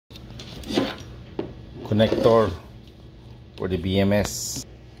connector for the BMS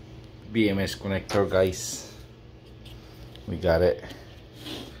connector, guys. We got it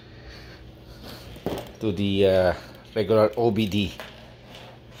to the regular OBD.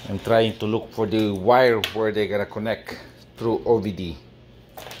 I'm trying to look for the wire where they're gonna connect through OBD.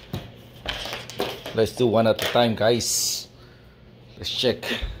 Let's do one at a time, guys. Let's check.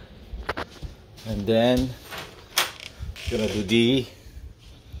 And then gonna do the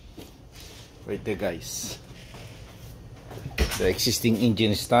right there, guys. The existing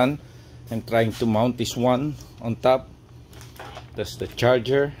engine is done. I'm trying to mount this one on top. That's the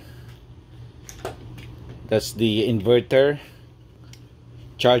charger. That's the inverter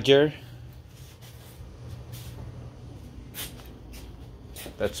charger.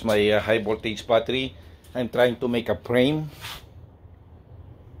 That's my high voltage battery. I'm trying to make a frame,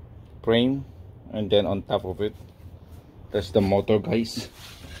 and then on top of it, that's the motor, guys.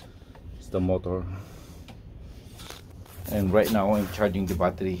 It's the motor. And right now I'm charging the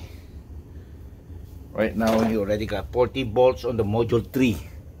battery. Right now we already got 40 volts on the module 3.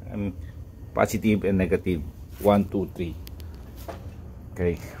 Positive and negative, 1, 2, 3.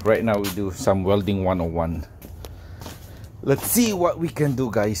 Okay, right now we do some welding 101. Let's see what we can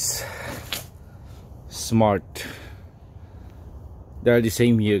do, guys. Smart. They're the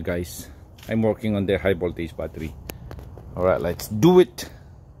same here, guys. I'm working on the high voltage battery. All right, let's do it.